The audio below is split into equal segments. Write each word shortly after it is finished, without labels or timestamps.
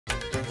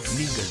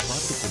நீங்கள்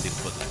பார்த்துக்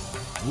கொண்டிருப்பது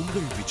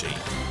உங்கள் விஜய்.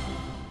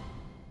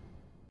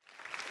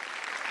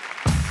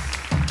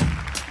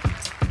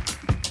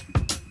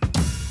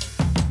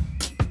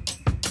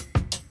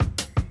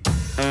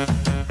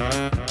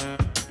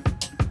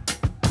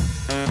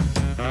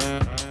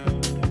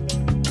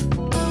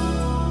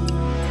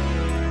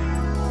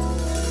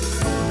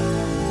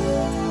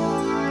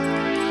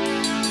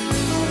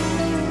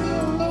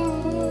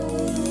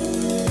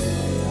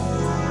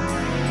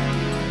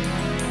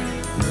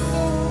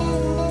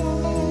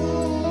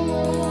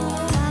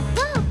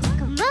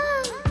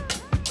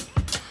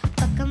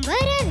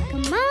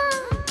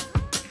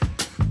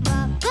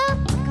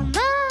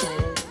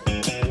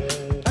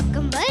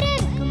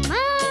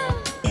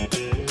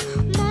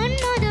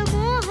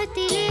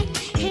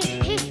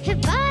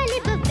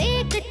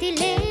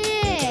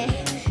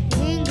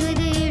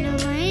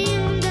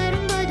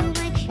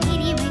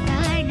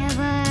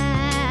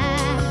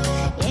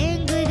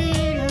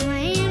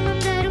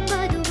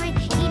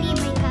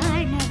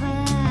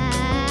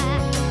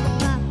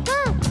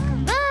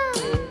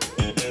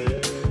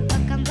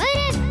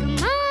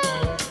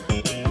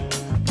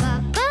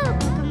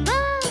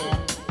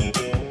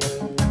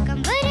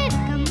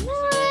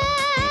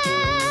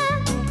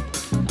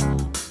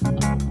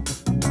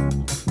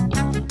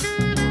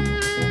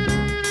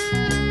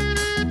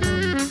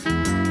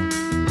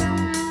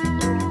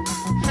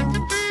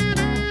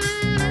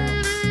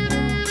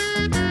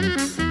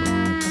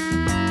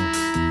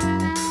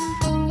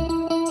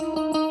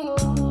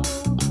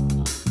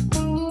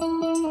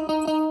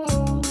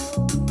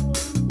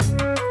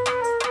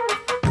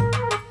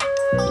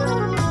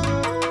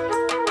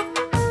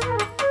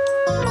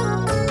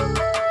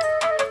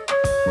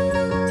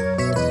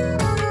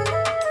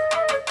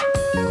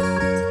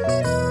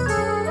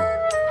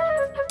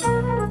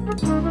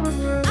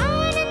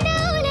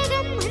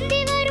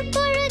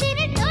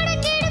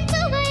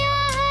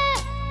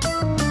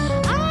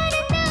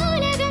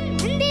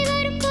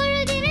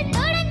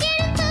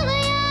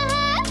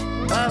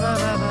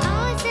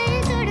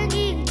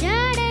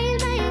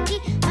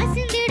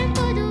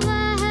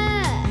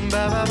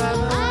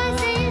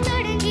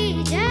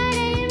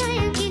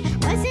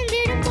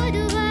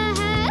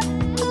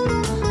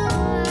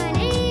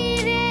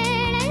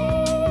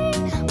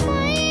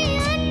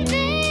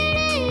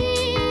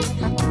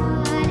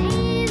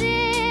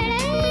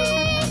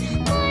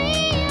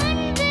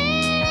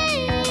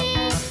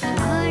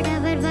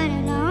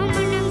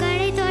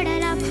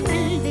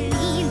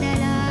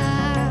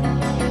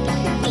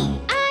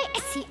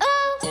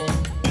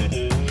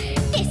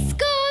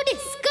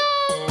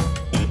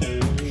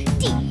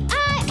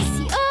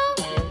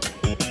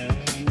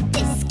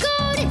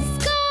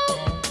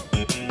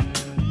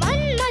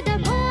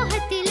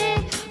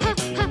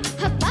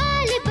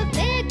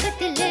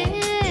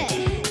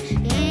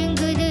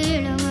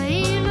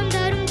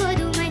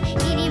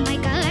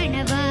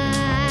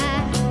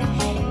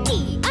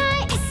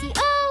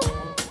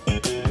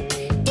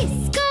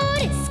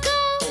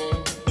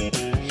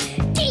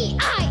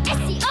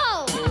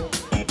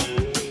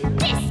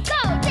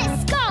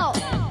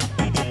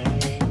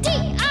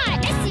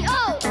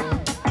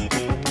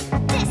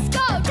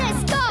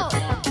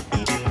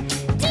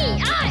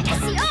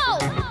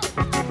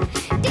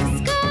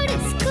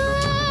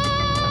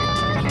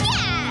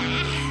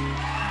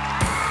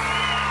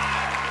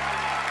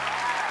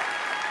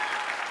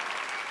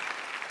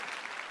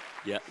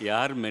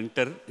 யார்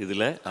மென்டர்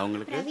இதில்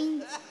அவங்களுக்கு?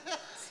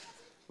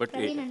 பட்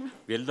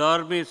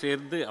எல்லாருமே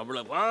சேர்ந்து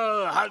அவ்வளோ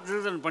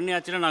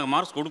பண்ணியாச்சுன்னா நாங்கள்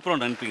மார்க்ஸ்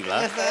கொடுக்குறோம் நினைப்பீங்களா?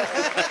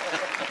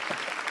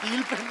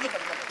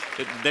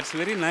 That's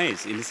very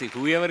nice.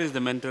 Whoever is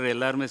the mentor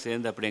எல்லாருமே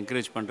சேர்ந்து அப்படி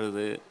என்கரேஜ்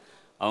பண்ணுறது,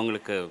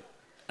 அவங்களுக்கு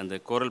அந்த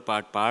கோரல்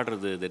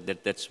பாடுறது,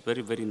 that's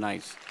very very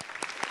nice.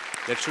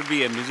 That should be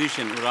a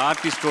musician. ஒரு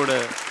ஆர்டிஸ்டோட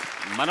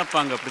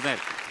மனப்பாங்க அப்படி தான்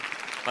இருக்கு.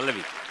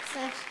 பல்லவி,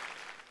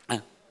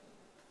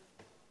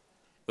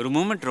 ஒரு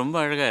மூமெண்ட் ரொம்ப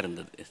அழகாக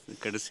இருந்தது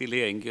கடைசியிலே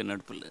எங்கேயோ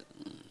நடுப்பில்.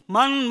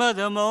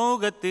 மன்மத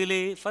மோகத்திலே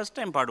ஃபர்ஸ்ட்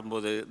டைம்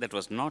பாடும்போது தட்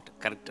வாஸ் நாட்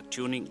கரெக்டாக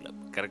டியூனிங்கில்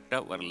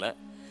கரெக்டாக வரல.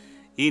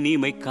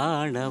 இனிமை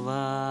காணவா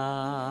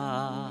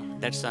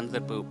தட்ஸ்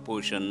அனதர்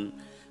போர்ஷன்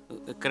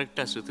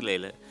கரெக்டாக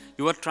சுத்திலையில்.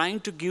 You are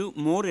trying to give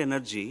more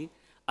energy.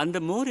 அந்த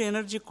மோர்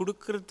எனர்ஜி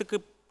கொடுக்கறதுக்கு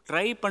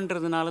ட்ரை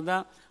பண்ணுறதுனால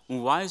தான்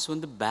உன் வாய்ஸ்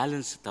வந்து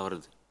பேலன்ஸ்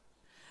தவறுது.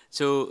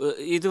 ஸோ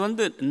இது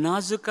வந்து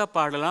நாசுக்காக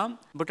பாடலாம்,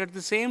 but at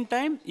the same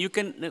time you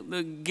can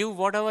give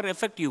what ever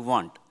effect you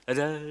want.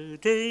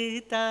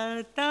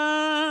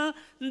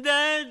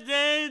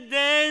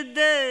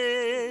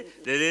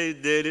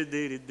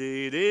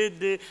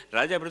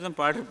 ராஜா அப்படி தான்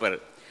பாடிருப்பார்.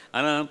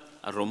 ஆனால்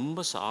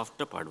ரொம்ப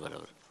சாஃப்டாக பாடுவார்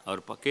அவர்.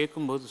 அவர்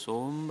கேட்கும்போது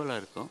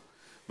சோம்பலாக இருக்கும்,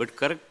 பட்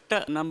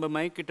கரெக்டாக நம்ம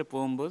மைக்கிட்ட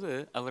போகும்போது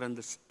அவர்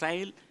அந்த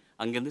ஸ்டைல்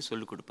அங்கேருந்து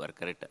சொல்லிக் கொடுப்பார்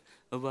கரெக்டாக.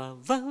 வா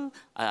வா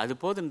அது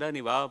போதுண்டா, நீ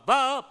வா வா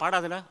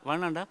பாடாதடா,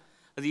 வேணாண்டா,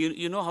 அது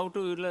யூ நோ ஹவு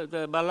டு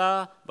பலா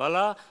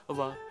பலா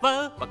வா வா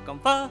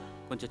பக்கம் வா,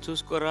 கொஞ்சம்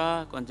சூஸ்கோரா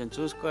கொஞ்சம்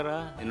சூஸ்கோரா.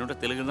 என்னோட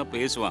தெலுங்கு தான்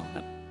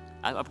பேசுவாங்க.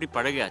 அப்படி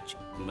பழகியாச்சு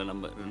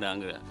நம்ம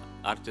நாங்கள்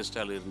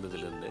ஆர்கெஸ்ட்ராவில்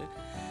இருந்ததுலேருந்து.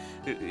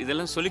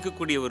 இதெல்லாம்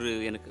சொல்லிக்கக்கூடிய ஒரு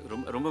எனக்கு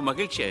ரொம்ப ரொம்ப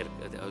மகிழ்ச்சியாக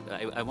இருக்குது.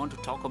 I want to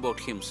talk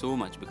about him so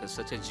much because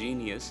such a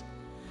genius.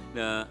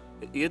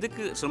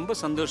 எதுக்கு ரொம்ப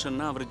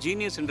சந்தோஷம்னா அவர்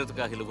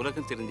ஜீனியஸ்ன்றதுக்காக இல்லை,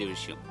 உலகம் தெரிஞ்ச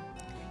விஷயம்.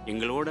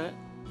 எங்களோட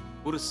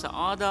ஒரு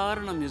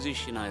சாதாரண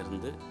மியூசிஷியனாக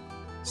இருந்து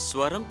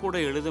ஸ்வரம் கூட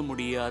எழுத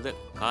முடியாத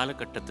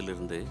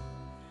காலகட்டத்திலிருந்து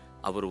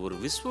அவர் ஒரு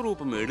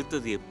விஸ்வரூபம்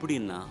எடுத்தது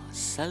எப்படின்னா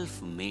செல்ஃப்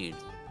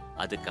மேட்.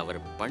 அதுக்கு அவர்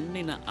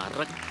பண்ணின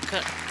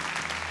அரக்க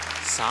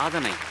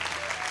சாதனை.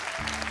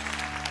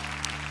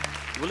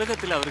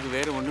 உலகத்தில் அவருக்கு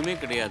வேற ஒன்றுமே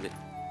கிடையாது.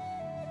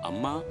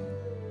 அம்மா,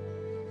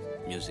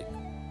 மியூசிக்,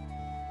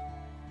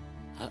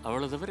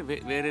 அவ்வளோ தவிர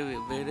வேறு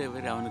வேறு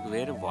வேறு அவனுக்கு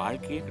வேறு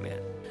வாழ்க்கையே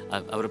கிடையாது.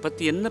 அவரை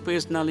பற்றி என்ன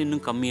பேசினாலும்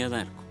இன்னும் கம்மியாக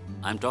தான் இருக்கும்.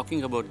 I am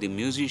talking about the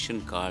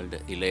musician called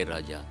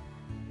Ilaiyaraaja,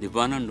 the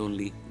one and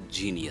only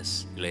genius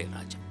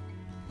Ilaiyaraaja.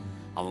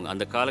 அவங்க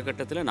அந்த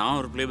காலகட்டத்தில் நான்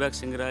ஒரு பிளேபேக்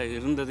சிங்கராக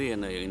இருந்தது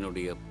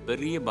என்னுடைய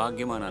பெரிய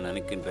பாக்கியமாக நான்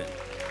நினைக்கின்றேன்.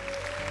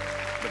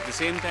 But the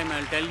same time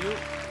I tell you,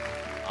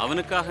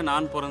 அவனுக்காக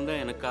நான்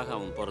பிறந்தேன், எனக்காக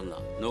அவன்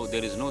பிறந்தான். No,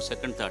 there is no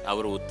second thought.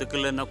 அவர்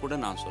ஒத்துக்கலைன்னா கூட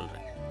நான்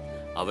சொல்கிறேன்,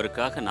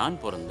 அவருக்காக நான்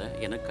பிறந்தேன்,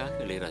 எனக்காக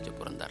இளையராஜா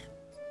பிறந்தார்.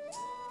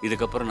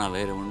 இதுக்கப்புறம் நான்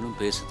வேறு ஒன்றும்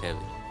பேச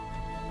தேவை.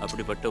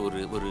 அப்படிப்பட்ட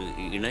ஒரு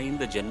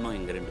இணைந்த ஜென்மம்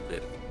எங்கள் 2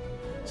 பேர்.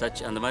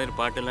 அந்த மாதிரி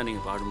பாட்டெல்லாம்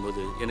நீங்கள்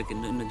பாடும்போது எனக்கு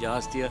இன்னும்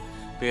ஜாஸ்தியாக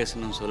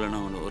பேசணும்,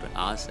 சொல்லணும்னு ஒரு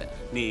ஆசை.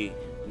 நீ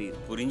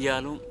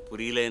புரிஞ்சாலும்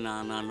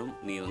புரியலைனாலும்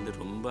நீ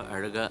ரொம்ப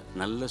அழகாக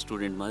நல்ல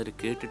ஸ்டூடெண்ட் மாதிரி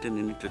கேட்டுட்டு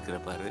நின்றுட்டுருக்கிற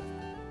பாரு.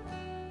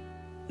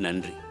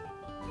 நன்றி.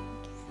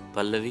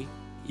 பல்லவி,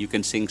 you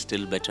can Singh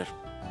still better.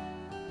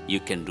 You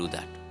can do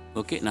that.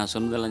 Okay, நான்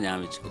சொன்னதெல்லாம்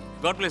ஞாபகம் வச்சுக்கோ.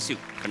 God bless you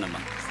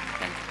Kannamma.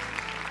 Thank you.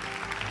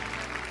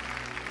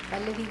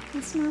 பல்லவி,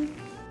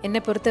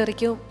 என்னை பொறுத்த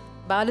வரைக்கும்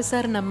பாலு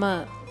சார் நம்ம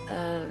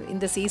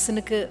இந்த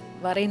சீசனுக்கு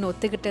வரேன்னு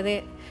ஒத்துக்கிட்டதே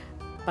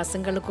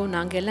பசங்களுக்கும்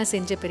நாங்கள் எல்லாம்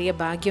செஞ்ச பெரிய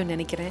பாக்கியம்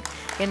நினைக்கிறேன்.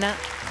 ஏன்னா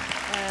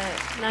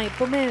நான்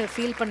எப்போவுமே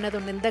ஃபீல் பண்ணது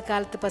ஒன்று, இந்த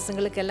காலத்து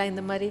பசங்களுக்கு எல்லாம்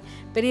இந்த மாதிரி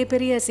பெரிய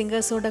பெரிய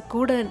சிங்கர்ஸோட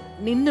கூட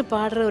நின்று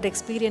பாடுற ஒரு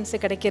எக்ஸ்பீரியன்ஸு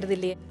கிடைக்கிறது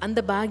இல்லையே. அந்த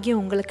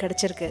பாக்கியம் உங்களுக்கு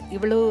கிடச்சிருக்கு.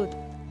 எவ்வளோ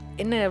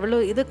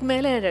இதுக்கு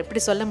மேலே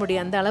எப்படி சொல்ல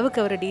முடியும், அந்த அளவுக்கு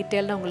அவர்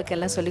டீட்டெயிலாக உங்களுக்கு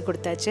எல்லாம் சொல்லி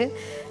கொடுத்தாச்சு.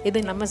 இது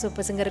நம்ம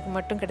சூப்பர் சிங்கருக்கு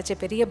மட்டும் கிடைச்ச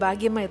பெரிய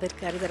பாக்கியமாக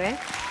இதற்கு கருதுகிறேன்.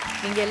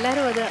 நீங்கள்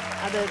எல்லோரும்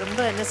அதை ரொம்ப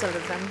என்ன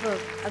சொல்கிறது, ரொம்ப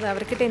அது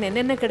அவர்கிட்ட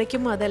என்னென்ன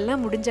கிடைக்குமோ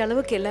அதெல்லாம் முடிஞ்ச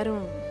அளவுக்கு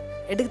எல்லோரும்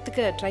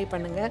எடுத்துக்க ட்ரை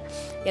பண்ணுங்கள்.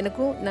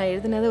 எனக்கும் நான்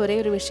எழுதினது ஒரே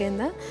ஒரு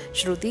விஷயந்தான்,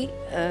 ஸ்ருதி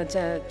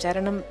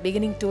சரணம்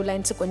பிகினிங் 2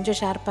 லைன்ஸு கொஞ்சம்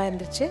ஷார்ப்பாக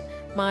இருந்துச்சு,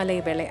 மாலை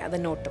வேலை அதை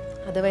நோட்டும்.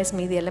 அதர்வைஸ்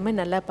மீதி எல்லாமே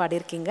நல்லா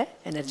பாடியிருக்கீங்க,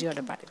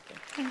 எனர்ஜியோட பாடியிருக்கீங்க.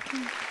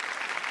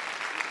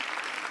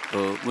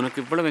 உனக்கு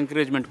இவ்வளோ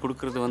என்கரேஜ்மெண்ட்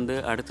கொடுக்குறது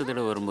அடுத்த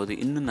தடவை வரும்போது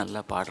இன்னும்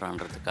நல்லா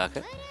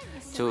பாடுறான்றதுக்காக.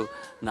 ஸோ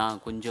நான்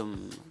கொஞ்சம்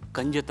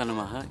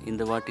கஞ்சத்தனமாக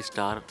இந்த வாட்டி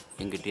ஸ்டார்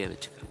எங்கிட்டே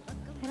வச்சுக்கிறேன்.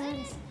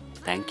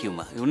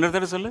 தேங்க்யூம்மா. இன்னொரு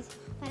தடவை சொல்லு,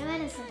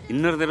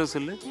 இன்னொரு தடவை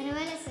சொல்லு.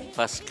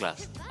 First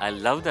class. I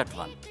love that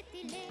one.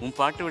 உன்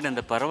பாட்டு விட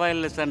அந்த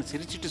பரவாயில்ல சார்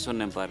சிரிச்சுட்டு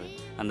சொன்னேன் பாரு,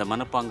 அந்த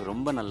மனப்பாங்கு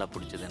ரொம்ப நல்லா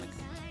பிடிச்சது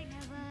எனக்கு.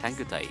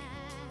 தேங்க்யூ தாய்.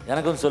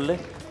 எனக்கும் சொல்லு,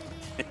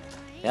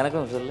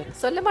 எனக்கும் சொல்லு.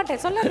 சொல்ல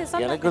மாட்டேன், சொல்லாது.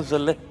 எனக்கும்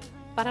சொல்லு.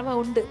 பரவா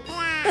உண்டு.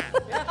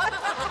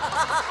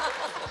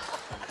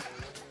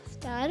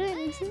 ஸ்டார்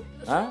வேணும்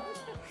சார்.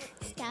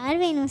 ஸ்டார்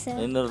வேணும்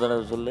சார். இன்னொரு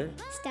தடவை சொல்லு.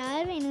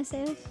 ஸ்டார் வேணும்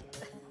சார்.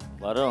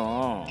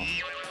 வரும்.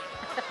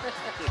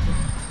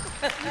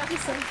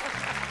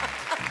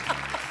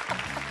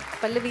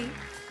 பல்லவி,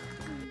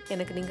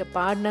 எனக்கு நீங்கள்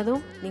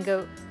பாடினதும்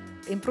நீங்கள்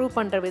இம்ப்ரூவ்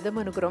பண்ணுற விதம்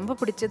எனக்கு ரொம்ப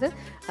பிடிச்சது.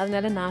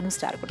 அதனால நானும்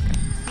ஸ்டார் கொடுக்குறேன்.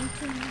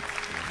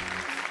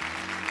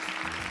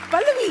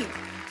 Pallavi,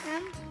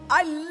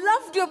 I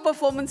loved your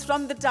performance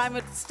from the time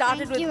it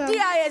started with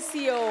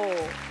DISCO.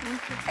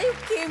 You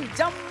came,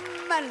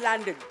 jumped and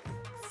landed.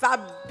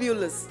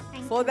 Fabulous.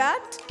 For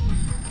that,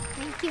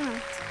 thank you.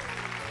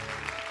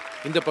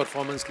 இந்த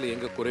பெர்ஃபார்மன்ஸ்ல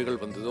எங்க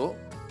குறைகள் வந்ததோ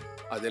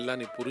அதெல்லாம்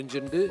நீ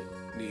புரிஞ்சுண்டு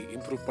நீ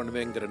இம்ப்ரூவ்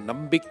பண்ணுவேங்கிற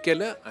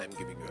நம்பிக்கையில I am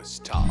giving you a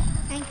star.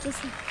 Thank you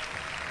sir.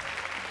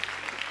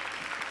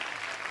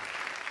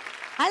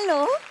 Hello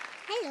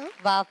Hello.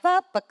 வா வா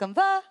பக்கம்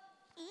வா.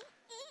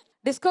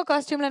 டிஸ்கோ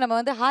காஸ்டியூம்ல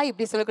நம்ம ஹாய்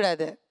இப்படி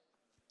சொல்லக்கூடாது,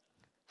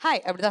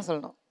 ஹாய் அப்படிதான்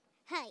சொல்லணும்.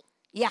 Hi.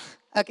 Yeah,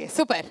 okay,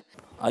 super.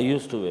 I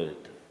used to wear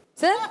it.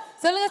 Sir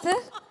சொல்லுங்க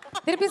சார்,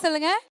 திருப்பி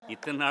சொல்லுங்க.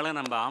 இத்தனை நாளாக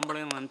நம்ம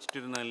ஆம்பளைன்னு நினச்சிட்டு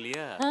இருந்தோம்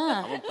இல்லையா,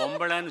 அவன்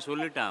பொம்பளைன்னு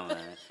சொல்லிட்டான்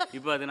அவன்.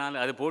 இப்போ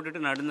அதனால அதை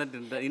போட்டுட்டு நடந்துட்டு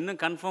இருந்தா இன்னும்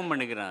கன்ஃபார்ம்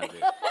பண்ணிக்கிறான். அது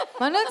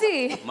மனோஜி,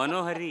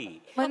 மனோஹரி,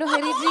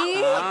 மனோஹரி ஜி,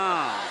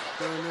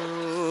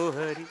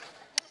 மனோஹரி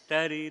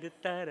தரிரு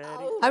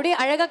தரரி. அப்படியே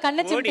அழகா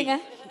கண்ணை சிமிட்டுங்க.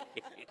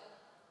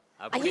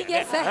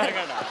 ஐயா சார்,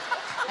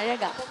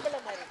 அழகா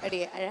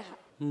அப்படியே அழகா.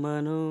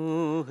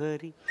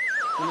 மனோஹரி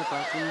உன்னை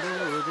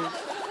பார்க்கும்போது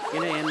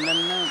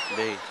என்னன்னா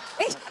டேய்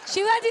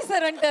சிவாஜி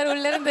சார் வந்துட்டார்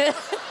உள்ள இருந்து.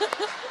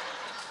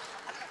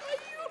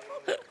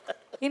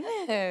 என்ன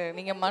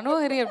நீங்க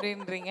மனோஹரி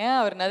அப்படின்றீங்க,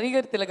 அவர்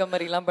நடிகர் திலகம்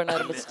மாதிரி எல்லாம் பண்ண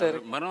ஆரம்பிச்சிட்டாரு.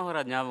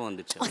 மனோகரா ஞாபகம்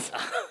வந்துச்சு.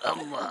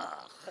 அம்மா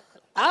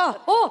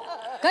ஓ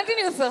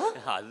கண்டினியூ சார்.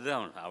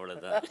 அதுதான்,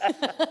 அவ்வளவுதான்.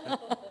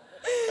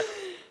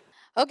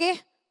 ஓகே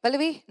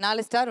பல்லவி,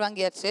 4 ஸ்டார்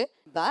வாங்கியாச்சு.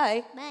 பாய்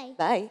Bye.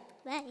 பாய்.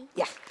 Bye.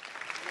 யா.